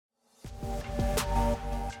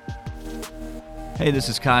Hey, this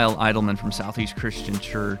is Kyle Eidelman from Southeast Christian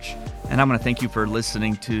Church, and I'm going to thank you for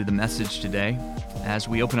listening to the message today. As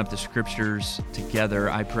we open up the scriptures together,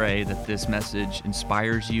 I pray that this message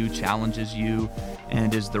inspires you, challenges you,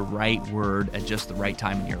 and is the right word at just the right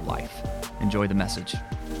time in your life. Enjoy the message.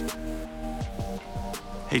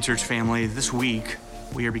 Hey, church family. This week,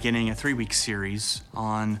 we are beginning a 3-week series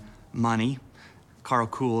on money.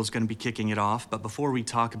 Kuhl is going to be kicking it off, but before we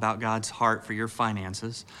talk about God's heart for your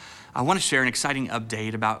finances, I want to share an exciting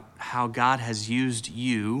update about how God has used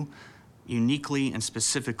you uniquely and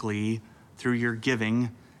specifically through your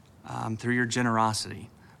giving, through your generosity.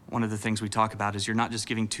 One of the things we talk about is you're not just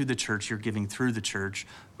giving to the church, you're giving through the church.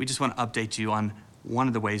 We just want to update you on one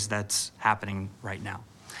of the ways that's happening right now.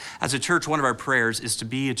 As a church, one of our prayers is to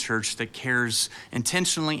be a church that cares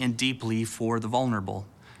intentionally and deeply for the vulnerable,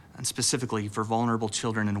 and specifically for vulnerable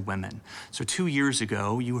children and women. So 2 years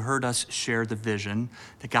ago, you heard us share the vision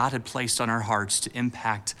that God had placed on our hearts to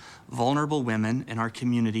impact vulnerable women in our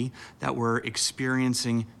community that were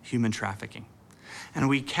experiencing human trafficking. And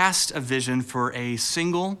we cast a vision for a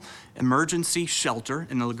single emergency shelter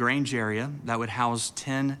in the LaGrange area that would house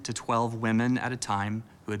 10 to 12 women at a time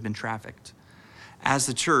who had been trafficked. As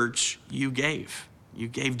the church, you gave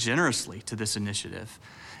generously to this initiative.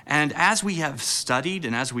 And as we have studied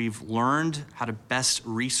and as we've learned how to best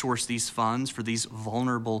resource these funds for these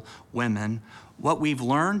vulnerable women, what we've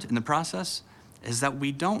learned in the process is that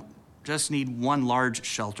we don't just need one large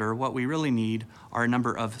shelter. What we really need are a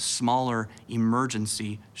number of smaller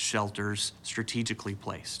emergency shelters strategically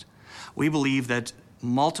placed. We believe that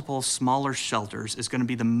multiple smaller shelters is going to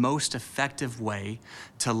be the most effective way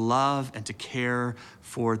to love and to care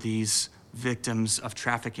for these victims of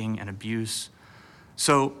trafficking and abuse.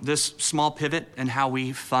 So this small pivot in how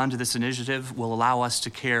we fund this initiative will allow us to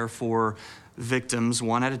care for victims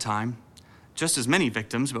one at a time, just as many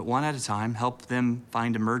victims, but one at a time, help them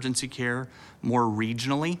find emergency care more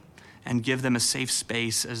regionally, and give them a safe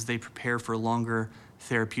space as they prepare for longer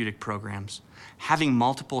therapeutic programs. Having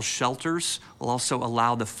multiple shelters will also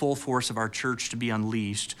allow the full force of our church to be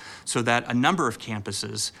unleashed so that a number of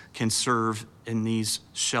campuses can serve in these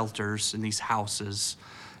shelters, in these houses,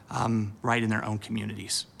 right in their own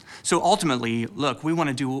communities. So ultimately, look, we want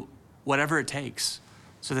to do whatever it takes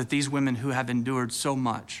so that these women who have endured so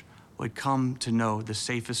much would come to know the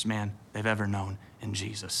safest man they've ever known in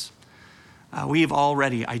Jesus. We've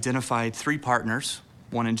already identified 3 partners,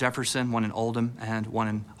 one in Jefferson, one in Oldham, and one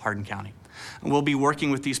in Hardin County. And we'll be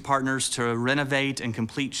working with these partners to renovate and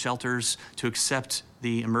complete shelters to accept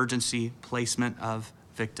the emergency placement of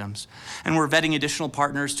victims. And we're vetting additional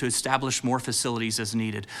partners to establish more facilities as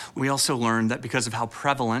needed. We also learned that because of how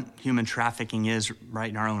prevalent human trafficking is right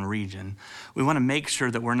in our own region, we want to make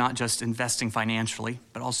sure that we're not just investing financially,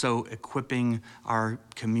 but also equipping our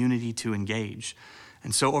community to engage.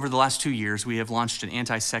 And so over the last 2 years, we have launched an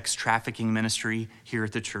anti-sex trafficking ministry here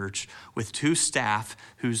at the church with 2 staff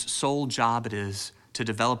whose sole job it is to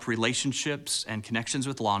develop relationships and connections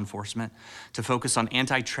with law enforcement, to focus on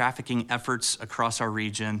anti-trafficking efforts across our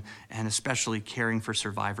region, and especially caring for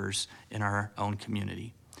survivors in our own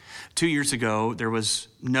community. 2 years ago, there was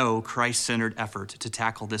no Christ-centered effort to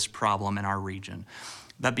tackle this problem in our region.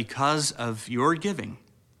 But because of your giving,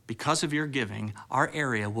 our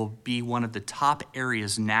area will be one of the top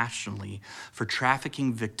areas nationally for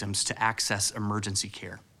trafficking victims to access emergency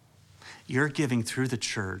care. Your giving through the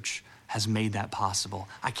church has made that possible.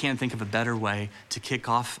 I can't think of a better way to kick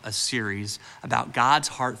off a series about God's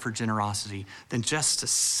heart for generosity than just to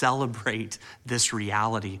celebrate this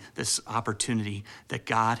reality, this opportunity that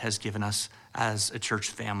God has given us as a church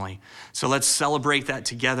family. So let's celebrate that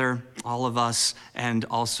together, all of us, and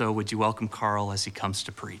also would you welcome Carl as he comes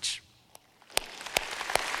to preach.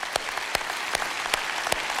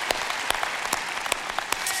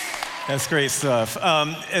 That's great stuff.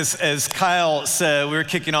 As Kyle said, we're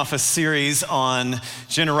kicking off a series on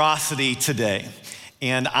generosity today.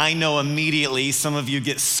 And I know immediately some of you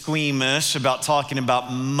get squeamish about talking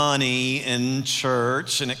about money in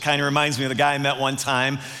church. And it kind of reminds me of the guy I met one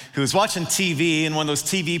time who was watching TV, and one of those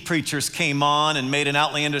TV preachers came on and made an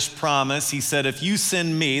outlandish promise. He said, if you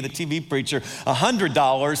send me, the TV preacher,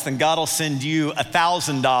 $100, then God will send you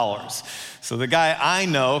 $1,000. So the guy I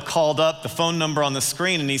know called up the phone number on the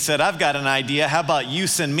screen and he said, I've got an idea. How about you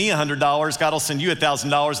send me $100, God will send you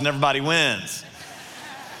 $1,000 and everybody wins.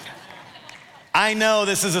 I know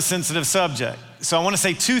this is a sensitive subject. So I want to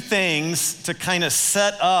say 2 things to kind of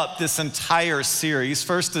set up this entire series.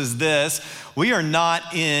 First is this: we are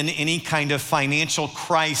not in any kind of financial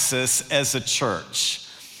crisis as a church.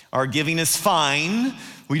 Our giving is fine.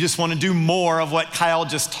 We just want to do more of what Kyle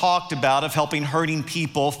just talked about, of helping hurting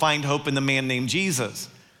people find hope in the man named Jesus.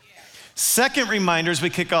 Second reminder as we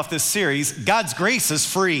kick off this series, God's grace is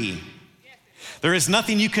free. There is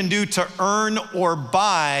nothing you can do to earn or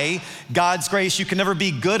buy God's grace. You can never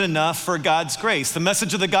be good enough for God's grace. The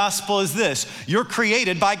message of the gospel is this: you're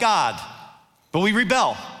created by God, but we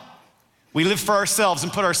rebel. We live for ourselves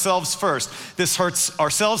and put ourselves first. This hurts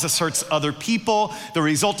ourselves, this hurts other people. The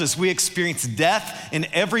result is we experience death in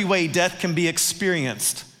every way death can be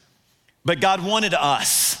experienced. But God wanted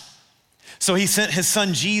us. So he sent his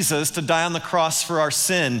son Jesus to die on the cross for our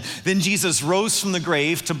sin. Then Jesus rose from the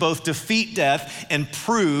grave to both defeat death and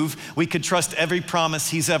prove we could trust every promise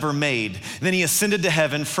he's ever made. Then he ascended to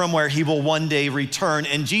heaven, from where he will one day return.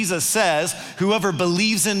 And Jesus says, whoever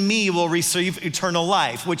believes in me will receive eternal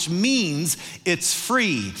life, which means it's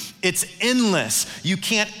free, it's endless. You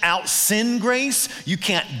can't out-sin grace. You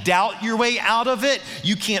can't doubt your way out of it.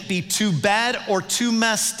 You can't be too bad or too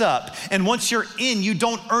messed up. And once you're in, you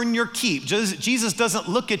don't earn your keep. Jesus doesn't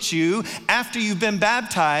look at you after you've been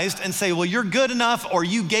baptized and say, well, you're good enough or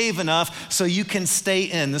you gave enough so you can stay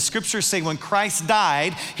in. The scriptures say when Christ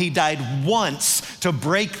died, he died once to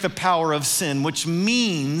break the power of sin, which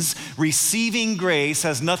means receiving grace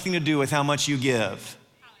has nothing to do with how much you give.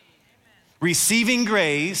 Receiving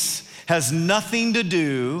grace has nothing to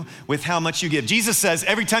do with how much you give. Jesus says,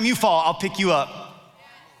 every time you fall, I'll pick you up.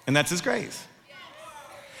 And that's his grace.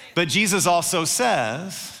 But Jesus also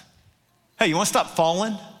says, hey, you want to stop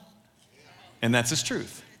falling? And that's his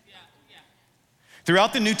truth.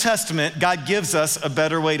 Throughout the New Testament, God gives us a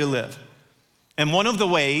better way to live. And one of the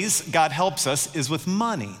ways God helps us is with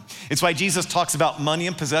money. It's why Jesus talks about money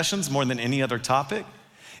and possessions more than any other topic.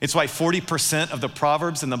 It's why 40% of the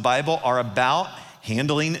Proverbs in the Bible are about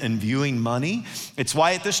handling and viewing money. It's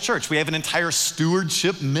why at this church we have an entire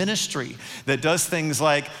stewardship ministry that does things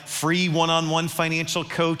like free one-on-one financial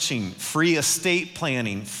coaching, free estate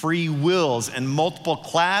planning, free wills, and multiple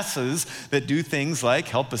classes that do things like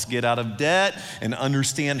help us get out of debt and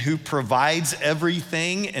understand who provides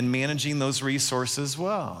everything and managing those resources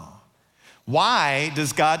well. Why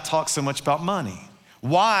does God talk so much about money?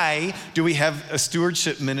 Why do we have a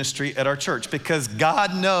stewardship ministry at our church? Because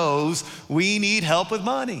God knows we need help with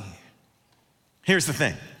money. Here's the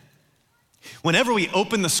thing. Whenever we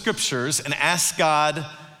open the scriptures and ask God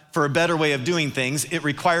for a better way of doing things, it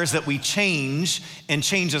requires that we change, and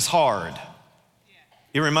change is hard.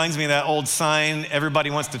 It reminds me of that old sign, everybody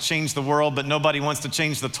wants to change the world, but nobody wants to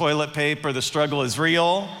change the toilet paper. The struggle is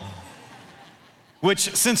real.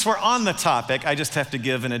 Which, since we're on the topic, I just have to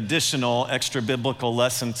give an additional extra biblical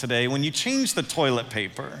lesson today. When you change the toilet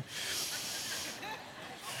paper,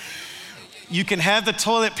 you can have the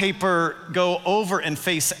toilet paper go over and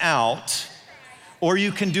face out, or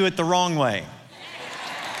you can do it the wrong way.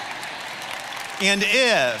 And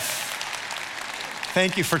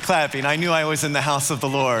thank you for clapping. I knew I was in the house of the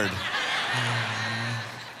Lord.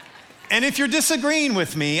 And if you're disagreeing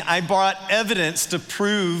with me, I brought evidence to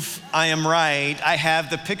prove I am right. I have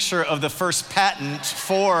the picture of the first patent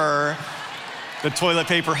for the toilet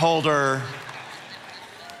paper holder.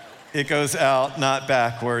 It goes out, not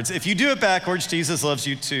backwards. If you do it backwards, Jesus loves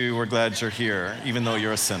you too. We're glad you're here, even though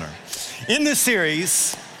you're a sinner. In this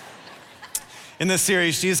series,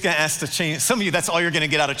 Jesus is gonna ask to change. Some of you, that's all you're gonna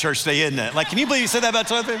get out of church today, isn't it? Like, can you believe you said that about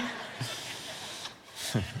toilet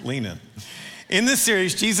paper? Lean in. In this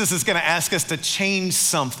series, Jesus is gonna ask us to change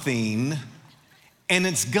something, and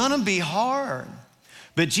it's gonna be hard.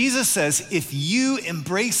 But Jesus says, if you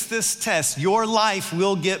embrace this test, your life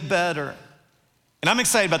will get better. And I'm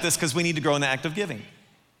excited about this because we need to grow in the act of giving.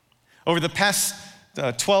 Over the past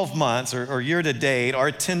 12 months or year to date, our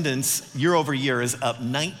attendance year over year is up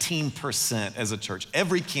 19% as a church.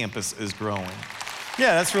 Every campus is growing.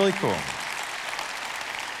 Yeah, that's really cool.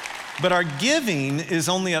 But our giving is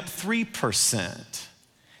only up 3%.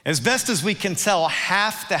 As best as we can tell,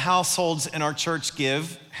 half the households in our church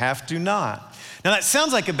give, half do not. Now that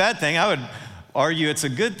sounds like a bad thing. I would argue it's a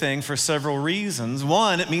good thing for several reasons.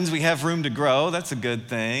 One, it means we have room to grow. That's a good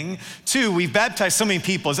thing. Two, we've baptized so many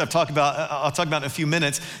people, as I'll talk about in a few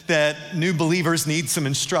minutes, that new believers need some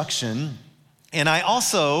instruction. And I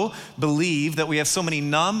also believe that we have so many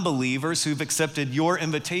non-believers who've accepted your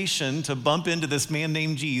invitation to bump into this man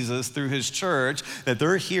named Jesus through his church, that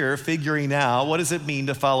they're here figuring out what does it mean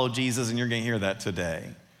to follow Jesus, and you're gonna hear that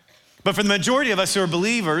today. But for the majority of us who are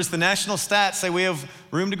believers, the national stats say we have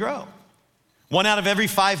room to grow. 1 out of every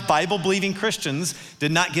 5 Bible-believing Christians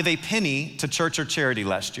did not give a penny to church or charity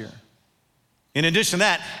last year. In addition to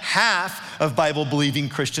that, half of Bible-believing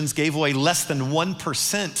Christians gave away less than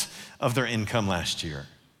 1% of their income last year.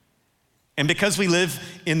 And because we live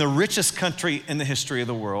in the richest country in the history of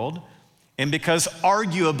the world, and because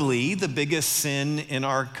arguably the biggest sin in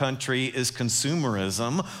our country is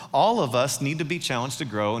consumerism, all of us need to be challenged to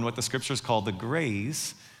grow in what the scriptures call the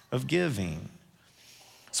grace of giving.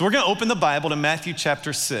 So we're gonna open the Bible to Matthew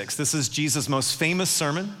chapter 6. This is Jesus' most famous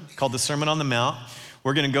sermon called the Sermon on the Mount.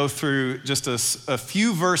 We're gonna go through just a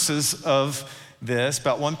few verses of this,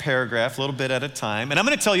 about one paragraph, a little bit at a time. And I'm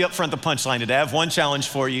gonna tell you up front the punchline today. I have one challenge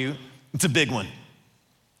for you. It's a big one.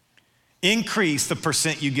 Increase the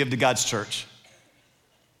percent you give to God's church.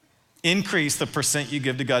 Increase the percent you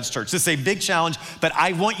give to God's church. This is a big challenge, but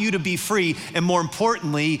I want you to be free. And more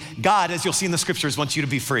importantly, God, as you'll see in the scriptures, wants you to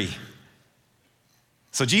be free.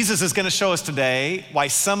 So Jesus is gonna show us today why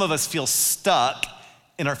some of us feel stuck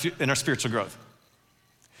in our spiritual growth.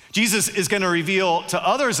 Jesus is gonna reveal to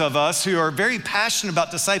others of us who are very passionate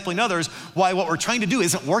about discipling others why what we're trying to do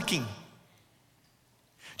isn't working.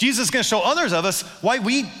 Jesus is gonna show others of us why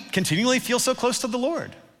we continually feel so close to the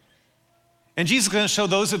Lord. And Jesus is gonna show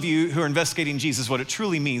those of you who are investigating Jesus what it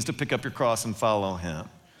truly means to pick up your cross and follow him.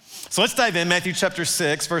 So let's dive in, Matthew chapter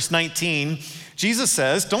 6, verse 19. Jesus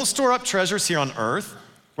says, "Don't store up treasures here on earth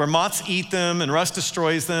where moths eat them and rust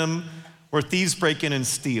destroys them, where thieves break in and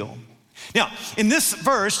steal." Now, in this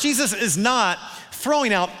verse, Jesus is not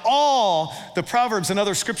throwing out all the Proverbs and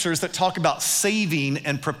other scriptures that talk about saving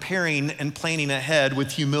and preparing and planning ahead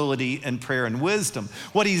with humility and prayer and wisdom.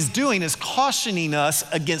 What he's doing is cautioning us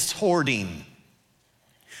against hoarding.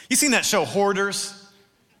 You seen that show, Hoarders?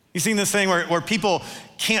 You seen this thing where people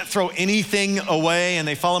can't throw anything away and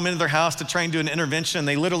they follow them into their house to try and do an intervention.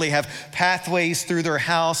 They literally have pathways through their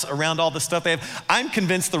house around all the stuff they have. I'm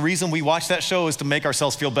convinced the reason we watch that show is to make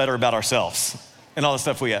ourselves feel better about ourselves and all the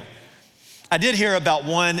stuff we have. I did hear about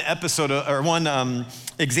one episode or one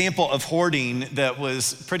example of hoarding that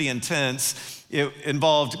was pretty intense. It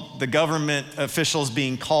involved the government officials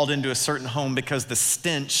being called into a certain home because the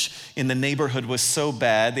stench in the neighborhood was so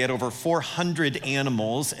bad. They had over 400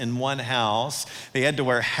 animals in one house. They had to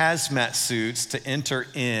wear hazmat suits to enter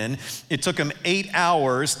in. It took them 8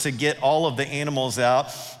 hours to get all of the animals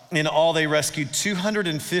out. In all, they rescued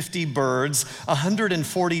 250 birds,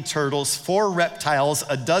 140 turtles, 4 reptiles,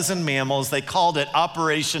 a dozen mammals. They called it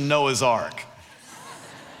Operation Noah's Ark.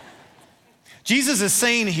 Jesus is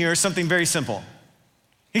saying here something very simple.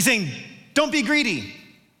 He's saying, don't be greedy.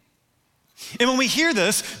 And when we hear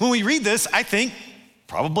this, when we read this, I think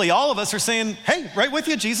probably all of us are saying, hey, right with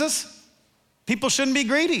you, Jesus. People shouldn't be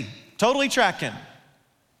greedy. Totally tracking.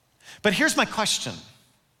 But here's my question.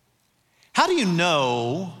 How do you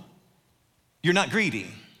know you're not greedy?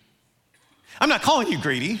 I'm not calling you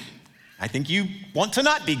greedy. I think you want to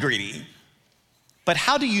not be greedy. But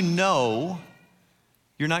how do you know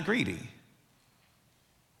you're not greedy?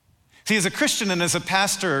 See, as a Christian and as a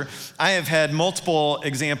pastor, I have had multiple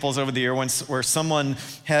examples over the year where someone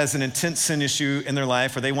has an intense sin issue in their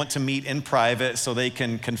life or they want to meet in private so they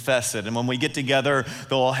can confess it. And when we get together,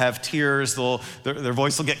 they'll have tears, their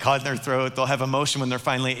voice will get caught in their throat, they'll have emotion when they're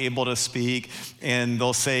finally able to speak, and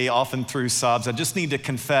they'll say often through sobs, I just need to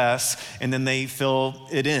confess, and then they fill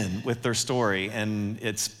it in with their story. And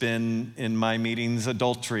it's been, in my meetings,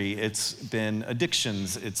 adultery, it's been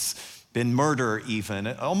addictions, it's been murder even,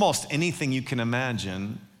 almost anything you can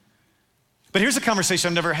imagine. But here's a conversation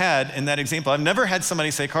I've never had in that example. I've never had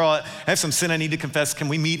somebody say, Carl, I have some sin I need to confess. Can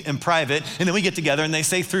we meet in private? And then we get together and they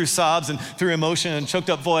say through sobs and through emotion and choked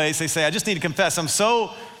up voice, they say, I just need to confess. I'm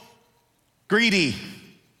so greedy.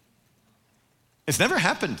 It's never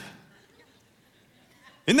happened.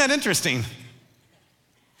 Isn't that interesting?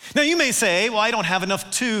 Now you may say, well, I don't have enough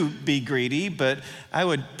to be greedy, but I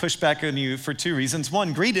would push back on you for 2 reasons.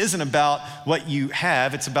 One, greed isn't about what you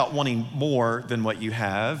have, it's about wanting more than what you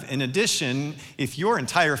have. In addition, if your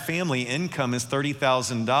entire family income is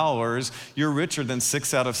 $30,000, you're richer than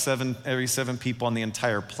 6 out of every 7 people on the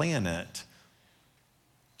entire planet.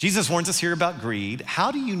 Jesus warns us here about greed.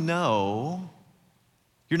 How do you know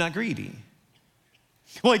you're not greedy?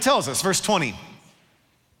 Well, he tells us, verse 20.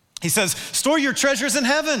 He says, store your treasures in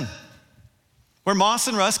heaven where moss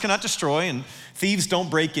and rust cannot destroy and thieves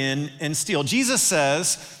don't break in and steal. Jesus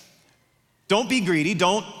says, don't be greedy,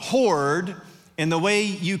 don't hoard. And the way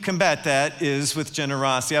you combat that is with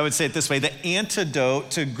generosity. I would say it this way, the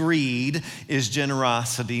antidote to greed is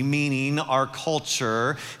generosity, meaning our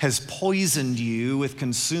culture has poisoned you with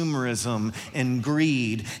consumerism and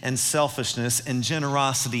greed and selfishness, and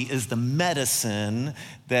generosity is the medicine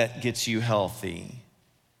that gets you healthy.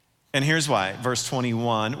 And here's why, verse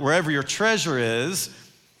 21, wherever your treasure is,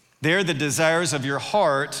 there the desires of your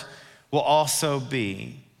heart will also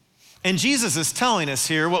be. And Jesus is telling us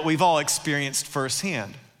here what we've all experienced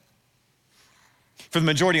firsthand. For the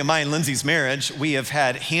majority of my and Lindsay's marriage, we have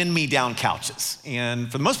had hand-me-down couches. And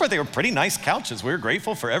for the most part, they were pretty nice couches. We were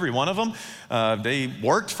grateful for every one of them. They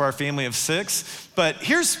worked for our family of 6. But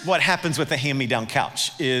here's what happens with the hand-me-down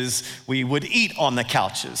couch is we would eat on the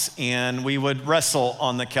couches and we would wrestle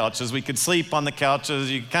on the couches. We could sleep on the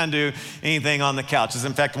couches. You could kind of do anything on the couches.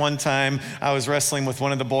 In fact, one time I was wrestling with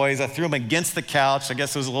one of the boys. I threw him against the couch. I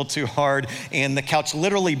guess it was a little too hard. And the couch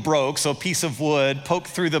literally broke. So a piece of wood poked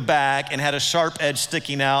through the back and had a sharp edge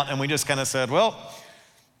sticking out. And we just kind of said, well,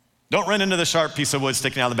 don't run into the sharp piece of wood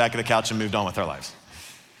sticking out of the back of the couch, and moved on with our lives.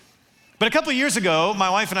 But a couple of years ago,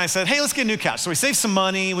 my wife and I said, hey, let's get a new couch. So we saved some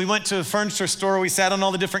money. We went to a furniture store. We sat on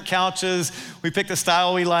all the different couches. We picked the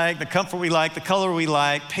style we liked, the comfort we liked, the color we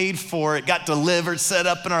liked, paid for it, got delivered, set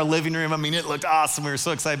up in our living room. I mean, it looked awesome. We were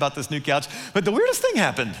so excited about this new couch. But the weirdest thing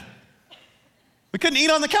happened. We couldn't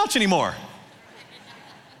eat on the couch anymore.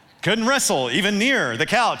 Couldn't wrestle even near the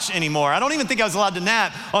couch anymore. I don't even think I was allowed to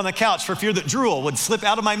nap on the couch for fear that drool would slip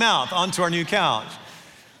out of my mouth onto our new couch.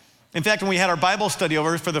 In fact, when we had our Bible study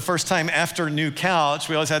over for the first time after new couch,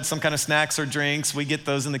 we always had some kind of snacks or drinks. We get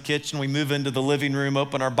those in the kitchen. We move into the living room,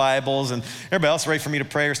 open our Bibles, and everybody else ready for me to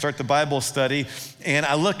pray or start the Bible study. And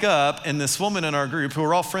I look up, and this woman in our group, who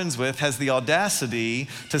we're all friends with, has the audacity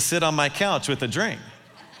to sit on my couch with a drink.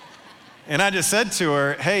 And I just said to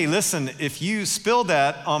her, hey, listen, if you spill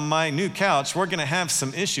that on my new couch, we're gonna have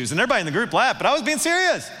some issues. And everybody in the group laughed, but I was being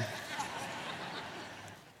serious.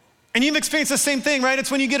 And you've experienced the same thing, right? It's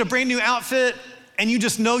when you get a brand new outfit and you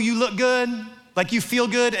just know you look good, like you feel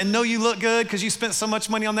good and know you look good because you spent so much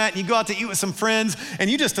money on that, and you go out to eat with some friends and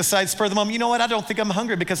you just decide, spur of the moment, you know what, I don't think I'm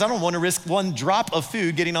hungry because I don't want to risk one drop of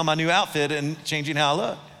food getting on my new outfit and changing how I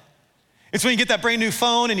look. It's when you get that brand new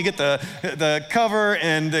phone and you get the cover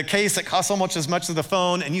and the case that costs almost as much as the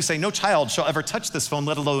phone, and you say, no child shall ever touch this phone,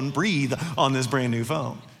 let alone breathe on this brand new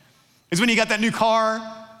phone. It's when you got that new car,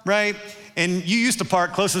 right? And you used to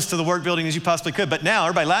park closest to the work building as you possibly could, but now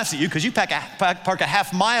everybody laughs at you because you park a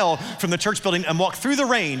half mile from the church building and walk through the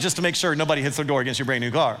rain just to make sure nobody hits their door against your brand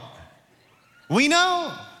new car. We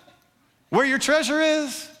know where your treasure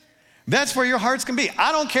is. That's where your heart's gonna be.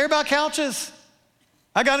 I don't care about couches.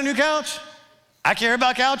 I got a new couch. I care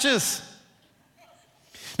about couches.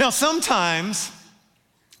 Now, sometimes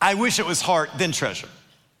I wish it was heart, then treasure.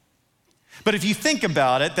 But if you think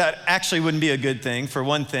about it, that actually wouldn't be a good thing. For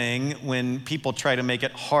one thing, when people try to make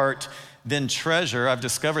it heart, then treasure, I've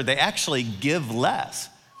discovered they actually give less.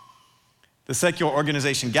 The secular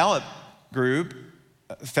organization Gallup Group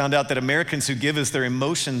found out that Americans who give as their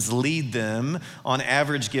emotions lead them, on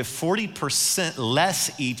average, give 40%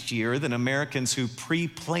 less each year than Americans who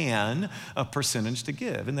pre-plan a percentage to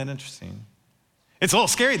give. Isn't that interesting? It's a little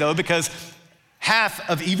scary, though, because half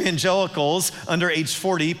of evangelicals under age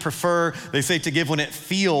 40 prefer, they say, to give when it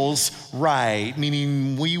feels right,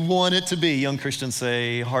 meaning we want it to be, young Christians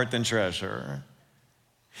say, heart than treasure.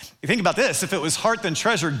 You think about this, if it was heart than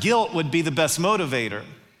treasure, guilt would be the best motivator.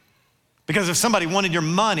 Because if somebody wanted your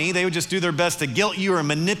money, they would just do their best to guilt you or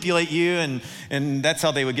manipulate you, and that's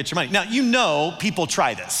how they would get your money. Now, you know people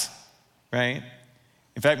try this, right?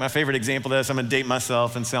 In fact, my favorite example of this, I'm gonna date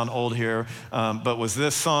myself and sound old here, but was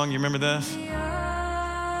this song, you remember this?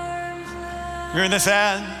 Remember this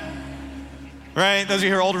ad? Right, those of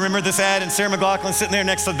you who are older remember this ad, and Sarah McLachlan sitting there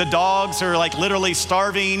next to the dogs who are like literally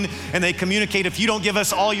starving, and they communicate, if you don't give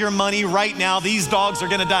us all your money right now, these dogs are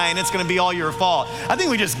gonna die and it's gonna be all your fault. I think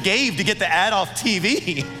we just gave to get the ad off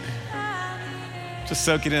TV. Just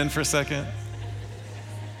soak it in for a second.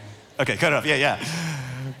 Okay, cut it off, yeah.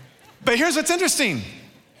 But here's what's interesting,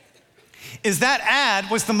 is that ad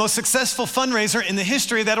was the most successful fundraiser in the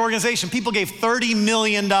history of that organization. People gave $30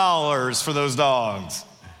 million for those dogs.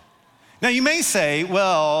 Now, you may say,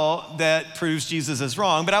 well, that proves Jesus is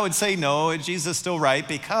wrong, but I would say, no, Jesus is still right,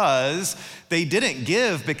 because they didn't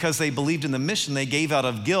give because they believed in the mission. They gave out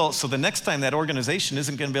of guilt, so the next time that organization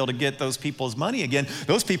isn't gonna be able to get those people's money again.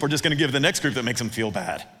 Those people are just gonna give the next group that makes them feel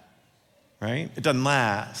bad, right? It doesn't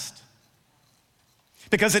last.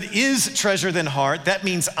 Because it is treasure than heart, that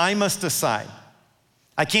means I must decide.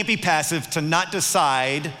 I can't be passive. To not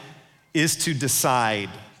decide is to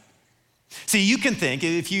decide. See, you can think,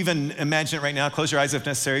 if you even imagine it right now, close your eyes if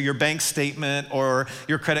necessary, your bank statement or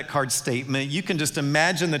your credit card statement, you can just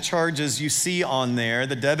imagine the charges you see on there,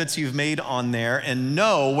 the debits you've made on there, and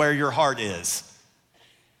know where your heart is.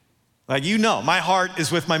 Like, you know, my heart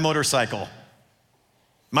is with my motorcycle.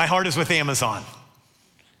 My heart is with Amazon.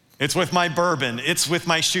 It's with my bourbon, it's with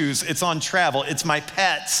my shoes, it's on travel, it's my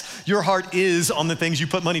pets. Your heart is on the things you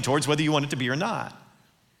put money towards, whether you want it to be or not.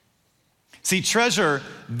 See, treasure,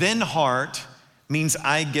 then heart, means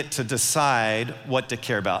I get to decide what to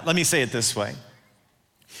care about. Let me say it this way.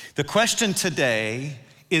 The question today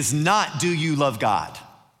is not, do you love God?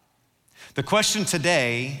 The question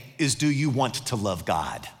today is, do you want to love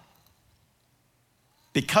God?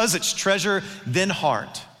 Because it's treasure, then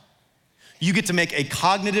heart. You get to make a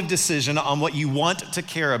cognitive decision on what you want to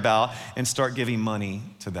care about and start giving money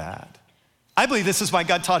to that. I believe this is why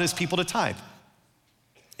God taught his people to tithe.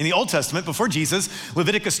 In the Old Testament, before Jesus,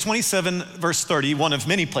 Leviticus 27, verse 30, one of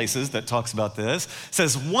many places that talks about this,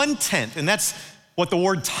 says 1/10, and that's what the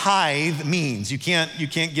word tithe means. You can't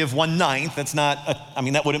give 1/9.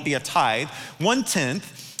 That wouldn't be a tithe. 1/10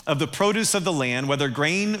 of the produce of the land, whether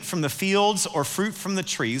grain from the fields or fruit from the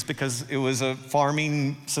trees, because it was a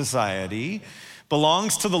farming society,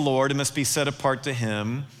 belongs to the Lord and must be set apart to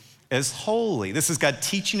him as holy. This is God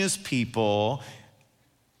teaching his people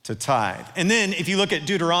to tithe. And then if you look at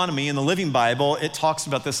Deuteronomy in the Living Bible, it talks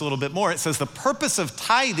about this a little bit more. It says the purpose of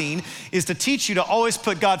tithing is to teach you to always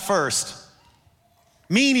put God first.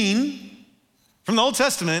 Meaning, from the Old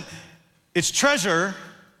Testament, it's treasure,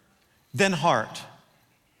 then heart.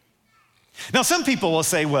 Now, some people will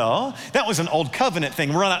say, well, that was an old covenant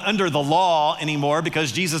thing. We're not under the law anymore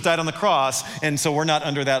because Jesus died on the cross, and so we're not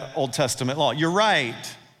under that Old Testament law. You're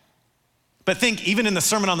right. But think, even in the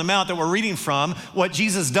Sermon on the Mount that we're reading from, what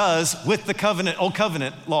Jesus does with the Old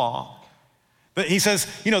Covenant law. But he says,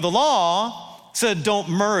 the law said don't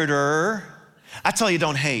murder. I tell you,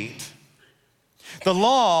 don't hate. The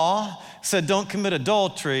law said don't commit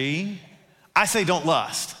adultery. I say don't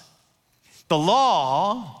lust. The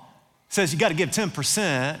law says you got to give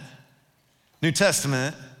 10%. New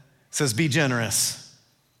Testament says be generous.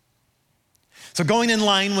 So going in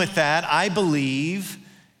line with that, I believe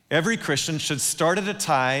every Christian should start at a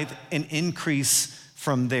tithe and increase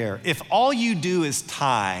from there. If all you do is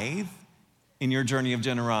tithe in your journey of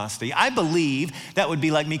generosity, I believe that would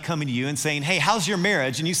be like me coming to you and saying, hey, how's your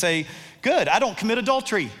marriage? And you say, good, I don't commit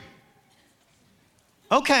adultery.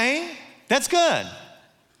 Okay, that's good.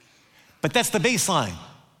 But that's the baseline.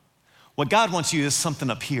 What God wants you is something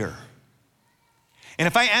up here. And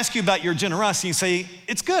if I ask you about your generosity, you say,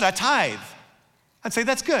 it's good, I tithe. I'd say,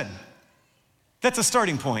 that's good. That's a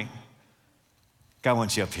starting point. God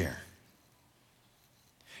wants you up here.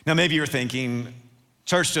 Now, maybe you're thinking,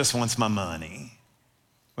 church just wants my money.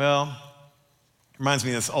 Well, it reminds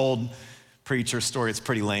me of this old preacher story. It's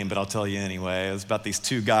pretty lame, but I'll tell you anyway. It was about these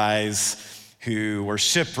two guys who were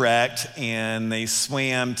shipwrecked, and they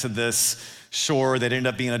swam to this shore that ended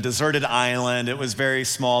up being a deserted island. It was very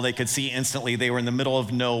small. They could see instantly they were in the middle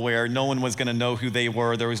of nowhere. No one was gonna know who they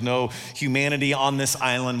were. There was no humanity on this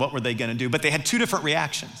island. What were they gonna do? But they had two different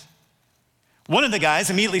reactions. One of the guys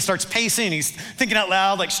immediately starts pacing. He's thinking out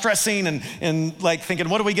loud, like stressing and like thinking,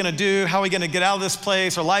 what are we gonna do? How are we gonna get out of this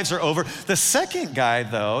place? Our lives are over. The second guy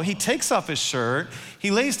though, he takes off his shirt,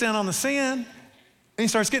 he lays down on the sand, and he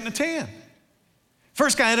starts getting a tan.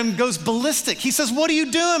 First guy at him goes ballistic. He says, what are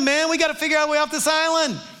you doing, man? We got to figure out a way off this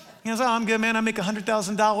island. He goes, oh, I'm good, man. I make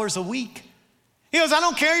 $100,000 a week. He goes, I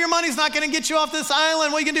don't care. Your money's not going to get you off this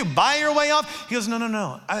island. What are you going to do, buy your way off? He goes,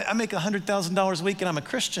 no. I make $100,000 a week and I'm a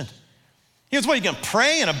Christian. He goes, what, are you going to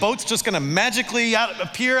pray and a boat's just going to magically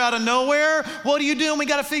appear out of nowhere? What are you doing? We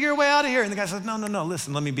got to figure a way out of here. And the guy says, no.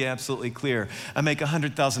 Listen, let me be absolutely clear. I make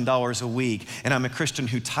 $100,000 a week and I'm a Christian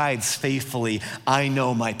who tithes faithfully. I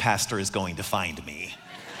know my pastor is going to find me.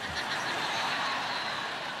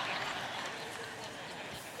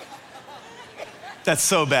 That's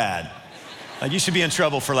so bad. Like, you should be in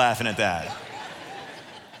trouble for laughing at that.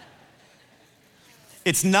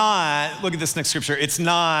 It's not, look at this next scripture, it's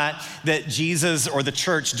not that Jesus or the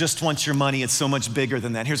church just wants your money. It's so much bigger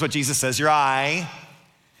than that. Here's what Jesus says. Your eye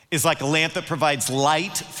is like a lamp that provides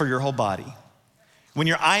light for your whole body. When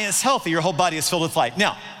your eye is healthy, your whole body is filled with light.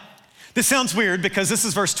 Now, this sounds weird because this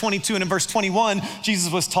is verse 22, and in verse 21,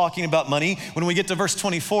 Jesus was talking about money. When we get to verse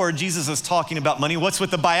 24, Jesus is talking about money. What's with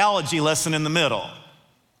the biology lesson in the middle?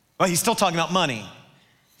 Well, he's still talking about money.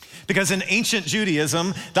 Because in ancient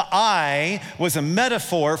Judaism, the eye was a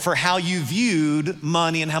metaphor for how you viewed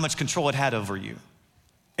money and how much control it had over you.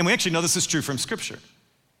 And we actually know this is true from Scripture.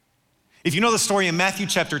 If you know the story in Matthew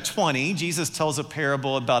chapter 20, Jesus tells a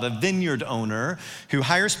parable about a vineyard owner who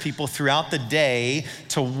hires people throughout the day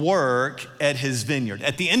to work at his vineyard.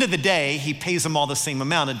 At the end of the day, he pays them all the same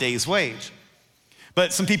amount, a day's wage.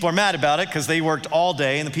 But some people are mad about it because they worked all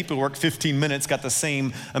day and the people who worked 15 minutes got the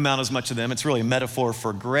same amount as much of them. It's really a metaphor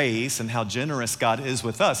for grace and how generous God is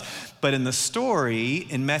with us. But in the story,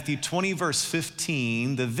 in Matthew 20, verse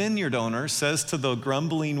 15, the vineyard owner says to the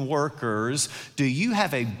grumbling workers, do you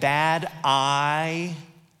have a bad eye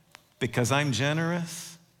because I'm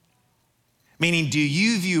generous? Meaning, do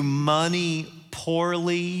you view money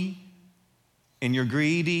poorly and you're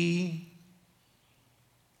greedy.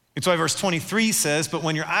 It's why verse 23 says, but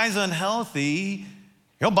when your eye's unhealthy,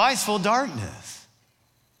 your body's full of darkness.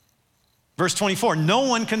 Verse 24, no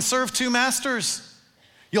one can serve two masters.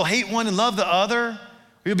 You'll hate one and love the other, or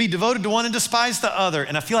you'll be devoted to one and despise the other.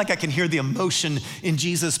 And I feel like I can hear the emotion in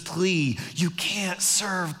Jesus' plea. You can't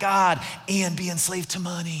serve God and be enslaved to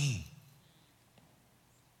money.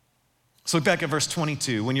 So look back at verse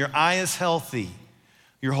 22. When your eye is healthy,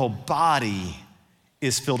 your whole body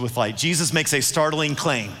is filled with light. Jesus makes a startling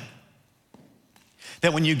claim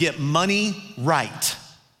that when you get money right,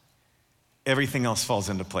 everything else falls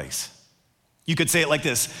into place. You could say it like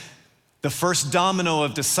this: the first domino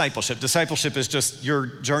of discipleship. Discipleship is just your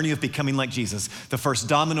journey of becoming like Jesus. The first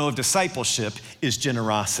domino of discipleship is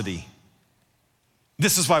generosity.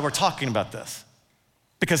 This is why we're talking about this,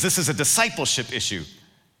 because this is a discipleship issue.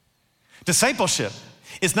 Discipleship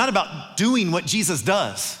is not about doing what Jesus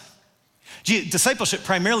does. Discipleship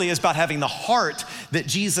primarily is about having the heart that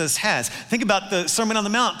Jesus has. Think about the Sermon on the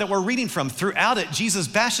Mount that we're reading from. Throughout it, Jesus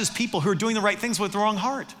bashes people who are doing the right things with the wrong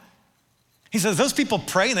heart. He says, those people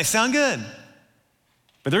pray and they sound good,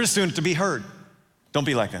 but they're just doing it to be heard. Don't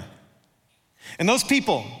be like that. And those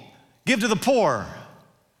people give to the poor.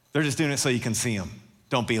 They're just doing it so you can see them.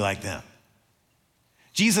 Don't be like them.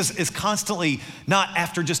 Jesus is constantly not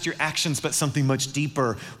after just your actions, but something much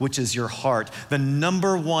deeper, which is your heart. The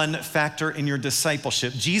number one factor in your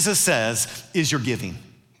discipleship, Jesus says, is your giving.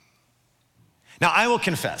 Now, I will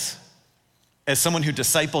confess, as someone who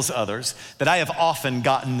disciples others, that I have often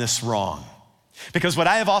gotten this wrong. Because what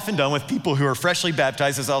I have often done with people who are freshly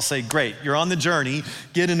baptized is I'll say, great, you're on the journey,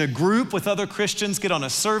 get in a group with other Christians, get on a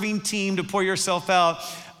serving team to pour yourself out,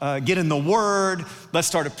 get in the Word, let's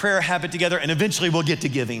start a prayer habit together, and eventually we'll get to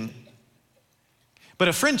giving. But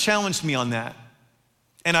a friend challenged me on that,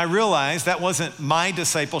 and I realized that wasn't my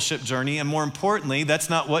discipleship journey, and more importantly, that's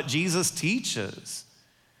not what Jesus teaches.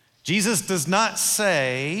 Jesus does not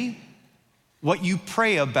say what you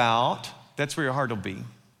pray about, that's where your heart will be.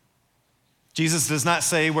 Jesus does not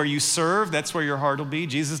say where you serve, that's where your heart will be.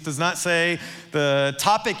 Jesus does not say the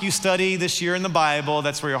topic you study this year in the Bible,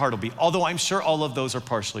 that's where your heart will be. Although I'm sure all of those are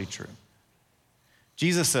partially true.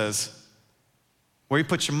 Jesus says, where you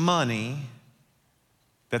put your money,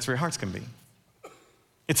 that's where your heart's gonna be.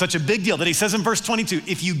 It's such a big deal that he says in verse 22,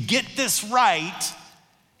 if you get this right,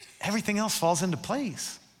 everything else falls into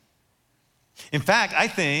place. In fact, I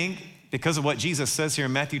think, because of what Jesus says here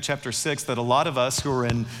in Matthew chapter 6, that a lot of us who are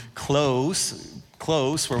in close,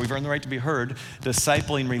 where we've earned the right to be heard,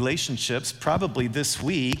 discipling relationships, probably this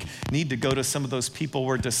week need to go to some of those people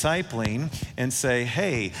we're discipling and say,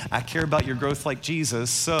 hey, I care about your growth like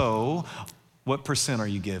Jesus, so what percent are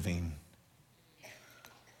you giving?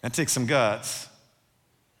 That takes some guts,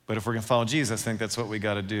 but if we're gonna follow Jesus, I think that's what we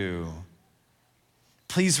gotta do.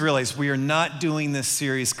 Please realize we are not doing this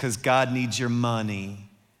series because God needs your money.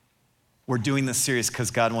 We're doing this series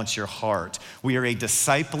because God wants your heart. We are a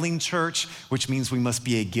discipling church, which means we must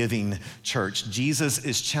be a giving church. Jesus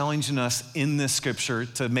is challenging us in this scripture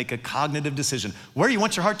to make a cognitive decision. Where do you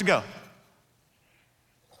want your heart to go?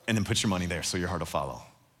 And then put your money there so your heart will follow.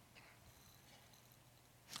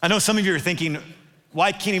 I know some of you are thinking, well,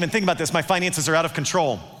 I can't even think about this. My finances are out of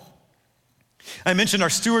control. I mentioned our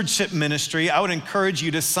stewardship ministry. I would encourage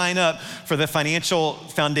you to sign up for the Financial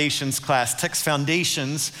Foundations class. Text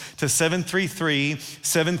Foundations to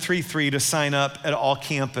 733-733 to sign up at all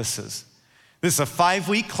campuses. This is a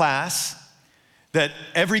 5-week class that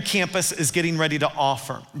every campus is getting ready to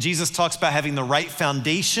offer. Jesus talks about having the right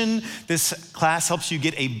foundation. This class helps you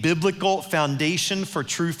get a biblical foundation for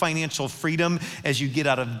true financial freedom as you get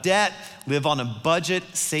out of debt, live on a budget,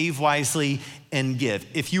 save wisely, and give.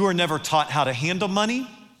 If you were never taught how to handle money,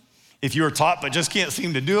 if you were taught but just can't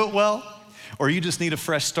seem to do it well, or you just need a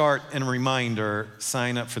fresh start and a reminder,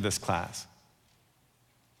 sign up for this class.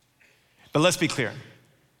 But let's be clear.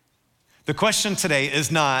 The question today is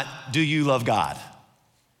not, do you love God?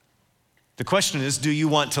 The question is, do you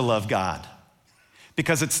want to love God?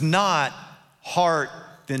 Because it's not heart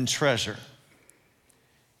then treasure.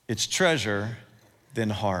 It's treasure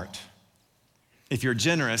then heart. If you're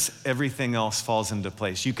generous, everything else falls into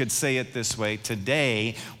place. You could say it this way: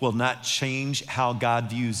 today will not change how God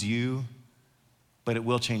views you, but it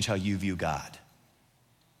will change how you view God.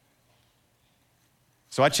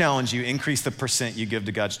 So I challenge you, increase the percent you give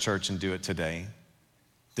to God's church and do it today.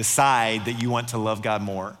 Decide that you want to love God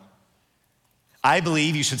more. I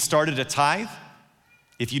believe you should start at a tithe.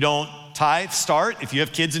 If you don't tithe, start. If you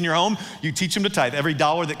have kids in your home, you teach them to tithe. Every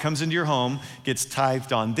dollar that comes into your home gets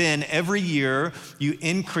tithed on. Then every year, you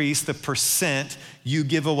increase the percent you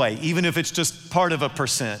give away, even if it's just part of a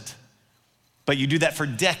percent. but you do that for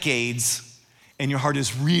decades, and your heart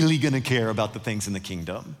is really gonna care about the things in the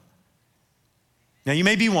kingdom. Now, you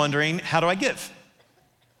may be wondering, how do I give?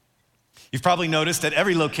 You've probably noticed at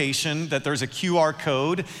every location that there's a QR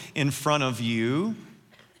code in front of you.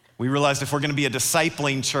 We realized if we're gonna be a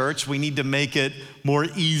discipling church, we need to make it more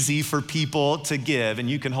easy for people to give. And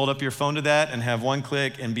you can hold up your phone to that and have one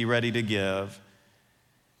click and be ready to give.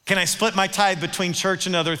 Can I split my tithe between church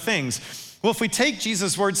and other things? Well, if we take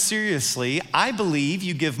Jesus' words seriously, I believe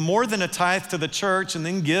you give more than a tithe to the church and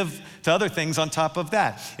then give to other things on top of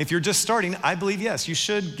that. If you're just starting, I believe, yes, you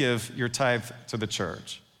should give your tithe to the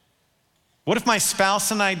church. What if my spouse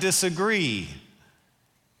and I disagree?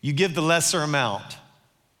 You give the lesser amount.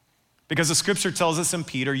 Because the scripture tells us in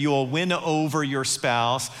Peter, you will win over your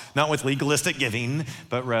spouse, not with legalistic giving,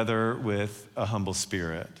 but rather with a humble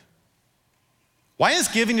spirit. Why is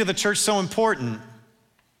giving to the church so important?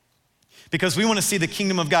 Because we want to see the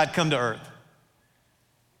kingdom of God come to earth.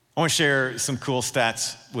 I want to share some cool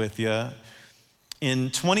stats with you.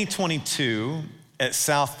 In 2022, at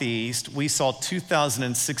Southeast, we saw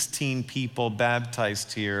 2,016 people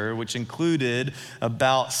baptized here, which included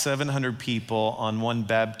about 700 people on one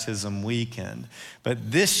baptism weekend.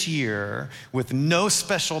 But this year, with no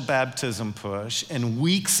special baptism push and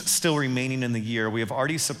weeks still remaining in the year, we have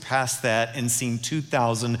already surpassed that and seen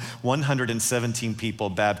 2,117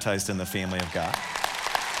 people baptized in the family of God.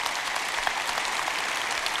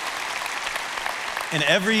 And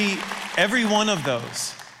every one of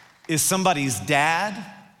those is somebody's dad,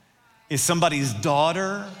 is somebody's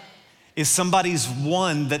daughter, is somebody's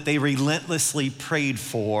one that they relentlessly prayed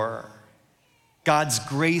for. God's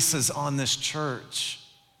grace is on this church.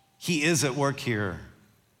 He is at work here.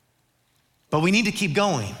 But we need to keep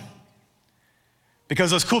going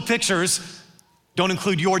because those cool pictures don't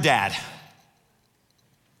include your dad.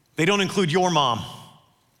 They don't include your mom.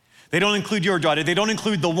 They don't include your daughter. They don't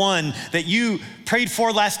include the one that you prayed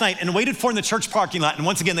for last night and waited for in the church parking lot. And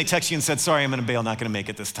once again, they text you and said, sorry, I'm gonna bail, not gonna make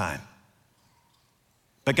it this time.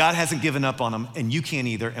 But God hasn't given up on them, and you can't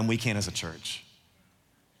either, and we can't as a church.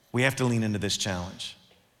 We have to lean into this challenge.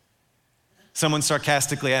 Someone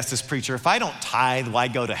sarcastically asked this preacher, if I don't tithe, why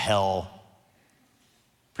go to hell?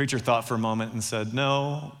 Preacher thought for a moment and said,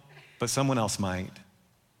 no, but someone else might.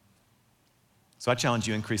 So I challenge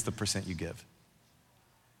you, increase the percent you give.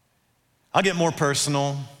 I'll get more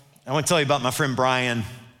personal. I want to tell you about my friend Brian.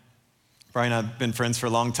 Brian and I have been friends for a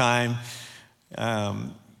long time.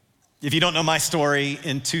 If you don't know my story,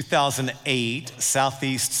 in 2008,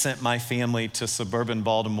 Southeast sent my family to suburban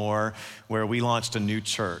Baltimore where we launched a new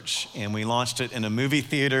church. And we launched it in a movie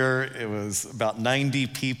theater. It was about 90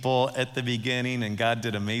 people at the beginning, and God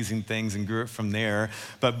did amazing things and grew it from there.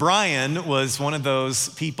 But Brian was one of those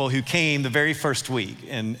people who came the very first week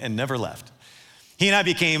and never left. He and I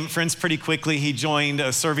became friends pretty quickly. He joined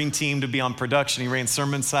a serving team to be on production. He ran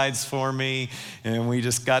sermon sides for me, and we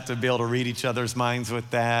just got to be able to read each other's minds with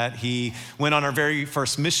that. He went on our very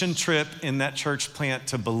first mission trip in that church plant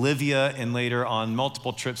to Bolivia, and later on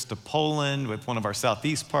multiple trips to Poland with one of our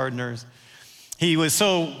Southeast partners. He was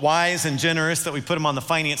so wise and generous that we put him on the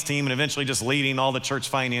finance team and eventually just leading all the church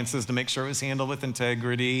finances to make sure it was handled with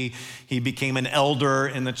integrity. He became an elder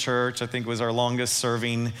in the church. I think was our longest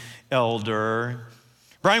serving elder.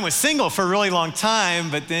 Brian was single for a really long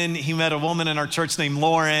time, but then he met a woman in our church named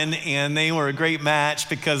Lauren, and they were a great match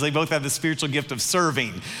because they both have the spiritual gift of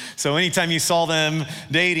serving. So anytime you saw them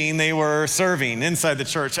dating, they were serving inside the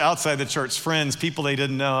church, outside the church, friends, people they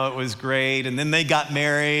didn't know. It was great. And then they got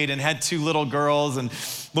married and had 2 little girls, and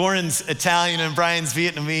Lauren's Italian and Brian's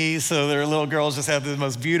Vietnamese, so their little girls just have the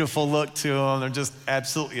most beautiful look to them. They're just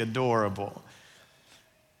absolutely adorable.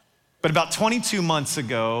 But about 22 months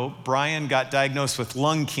ago, Brian got diagnosed with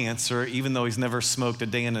lung cancer, even though he's never smoked a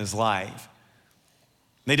day in his life.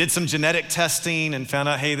 They did some genetic testing and found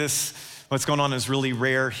out, hey, what's going on is really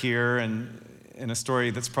rare here. And in a story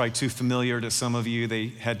that's probably too familiar to some of you, they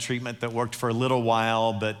had treatment that worked for a little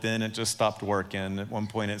while, but then it just stopped working. At one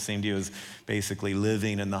point, it seemed he was basically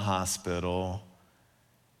living in the hospital.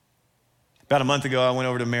 About a month ago, I went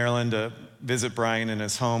over to Maryland to visit Brian in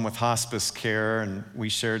his home with hospice care, and we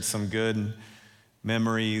shared some good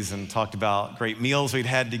memories and talked about great meals we'd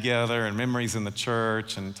had together and memories in the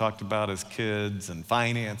church, and talked about his kids and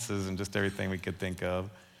finances and just everything we could think of.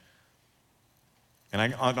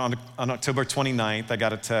 And on October 29th, I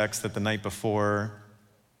got a text that the night before,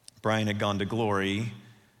 Brian had gone to glory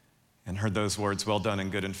and heard those words, "Well done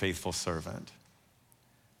and good and faithful servant."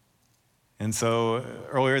 And so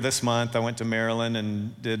earlier this month, I went to Maryland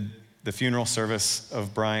and did the funeral service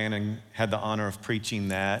of Brian and had the honor of preaching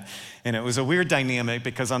that. And it was a weird dynamic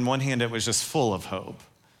because on one hand, it was just full of hope.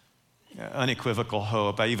 unequivocal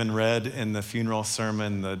hope. I even read in the funeral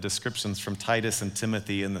sermon the descriptions from Titus and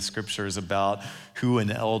Timothy in the scriptures about who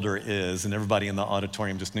an elder is, and everybody in the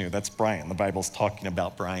auditorium just knew that's Brian. The Bible's talking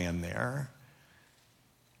about Brian there.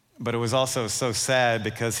 But it was also so sad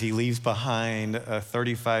because he leaves behind a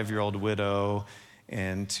 35-year-old widow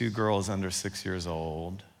and 2 girls under 6 years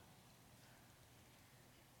old.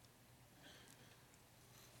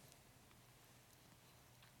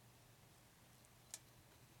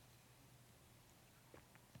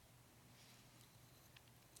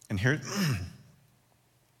 And here's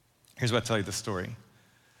what I'll tell you the story.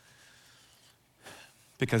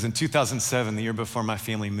 Because in 2007, the year before my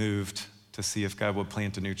family moved to see if God would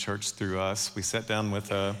plant a new church through us, we sat down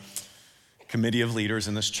with a committee of leaders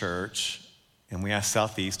in this church, and we asked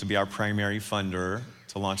Southeast to be our primary funder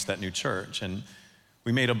to launch that new church. And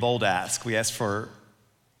we made a bold ask. We asked for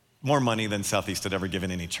more money than Southeast had ever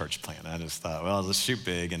given any church plant. I just thought, well, let's shoot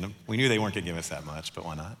big. And we knew they weren't going to give us that much, but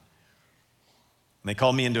why not? And they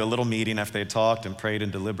called me into a little meeting after they had talked and prayed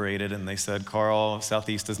and deliberated, and they said, Carl,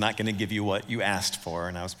 Southeast is not going to give you what you asked for,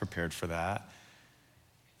 and I was prepared for that.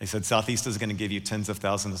 They said, Southeast is going to give you tens of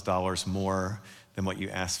thousands of dollars more than what you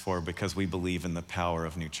asked for because we believe in the power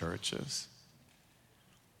of new churches.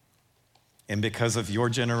 And because of your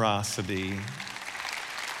generosity,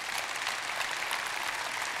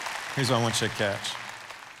 here's what I want you to catch.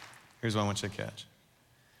 Here's what I want you to catch.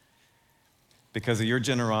 Because of your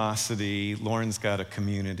generosity, Lauren's got a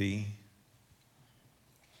community.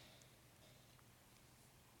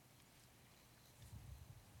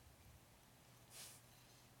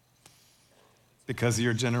 Because of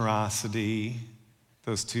your generosity,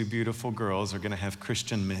 those 2 beautiful girls are going to have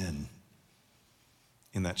Christian men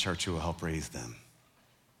in that church who will help raise them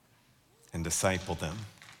and disciple them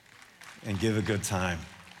and give a good time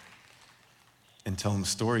and tell them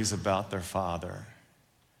stories about their father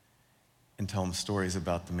and tell them stories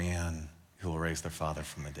about the man who will raise their father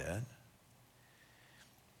from the dead.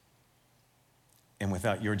 And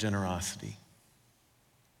without your generosity,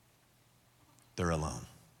 they're alone.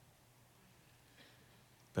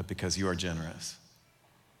 But because you are generous,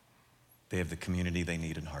 they have the community they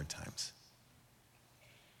need in hard times.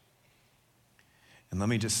 And let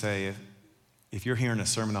me just say, if you're hearing a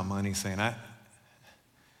sermon on money saying, I'm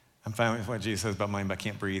fine with what Jesus says about money, but I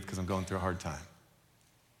can't breathe because I'm going through a hard time,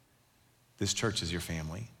 this church is your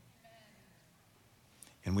family.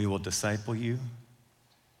 And we will disciple you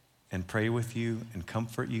and pray with you and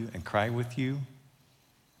comfort you and cry with you.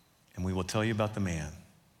 And we will tell you about the man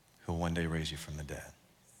who will one day raise you from the dead.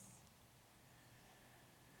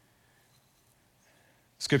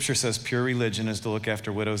 Scripture says pure religion is to look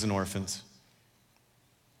after widows and orphans.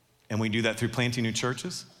 And we do that through planting new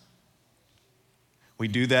churches. We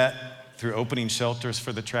do that through opening shelters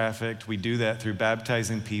for the trafficked. We do that through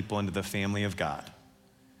baptizing people into the family of God.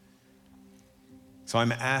 So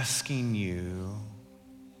I'm asking you,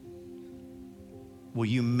 will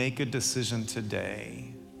you make a decision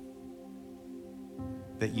today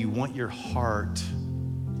that you want your heart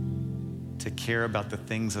to care about the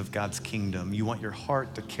things of God's kingdom? You want your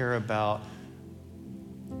heart to care about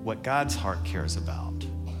what God's heart cares about?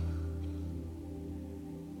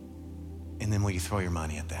 And then will you throw your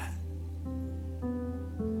money at that?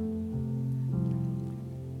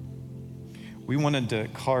 We wanted to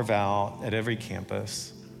carve out at every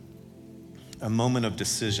campus a moment of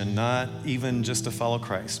decision, not even just to follow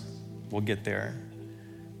Christ, we'll get there,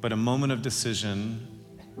 but a moment of decision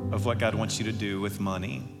of what God wants you to do with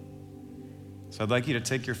money. So I'd like you to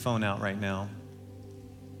take your phone out right now.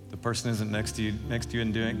 The person isn't next to you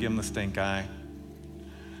and do it, give them the stink eye.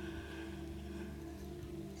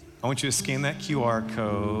 I want you to scan that QR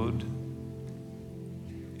code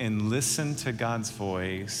and listen to God's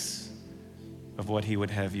voice of what he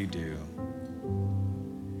would have you do.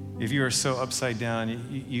 If you are so upside down,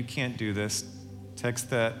 you can't do this,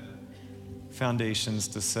 text that foundations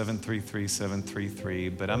to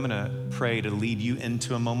 733-733, but I'm gonna pray to lead you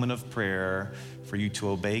into a moment of prayer for you to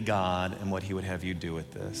obey God and what he would have you do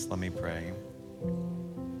with this. Let me pray.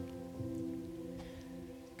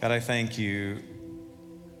 God, I thank you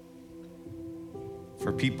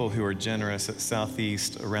for people who are generous at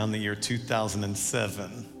Southeast around the year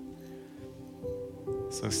 2007.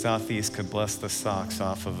 So Southeast could bless the socks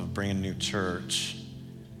off of a brand new church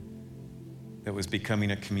that was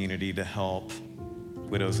becoming a community to help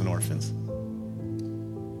widows and orphans.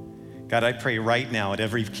 God, I pray right now at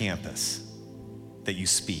every campus that you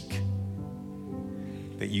speak,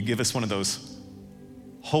 that you give us one of those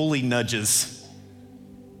holy nudges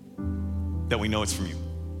that we know it's from you.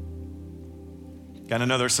 God, I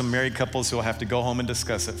know there's some married couples who will have to go home and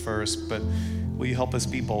discuss it first, but Will you help us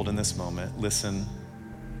be bold in this moment? Listen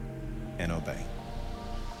and obey.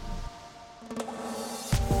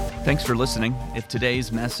 Thanks for listening. If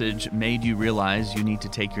today's message made you realize you need to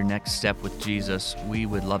take your next step with Jesus, we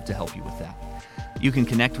would love to help you with that. You can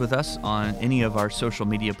connect with us on any of our social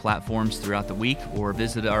media platforms throughout the week or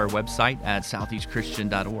visit our website at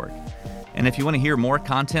southeastchristian.org. And if you want to hear more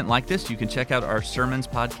content like this, you can check out our sermons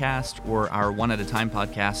podcast or our One at a Time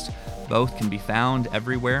podcast. Both can be found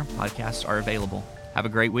everywhere podcasts are available. Have a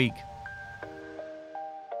great week.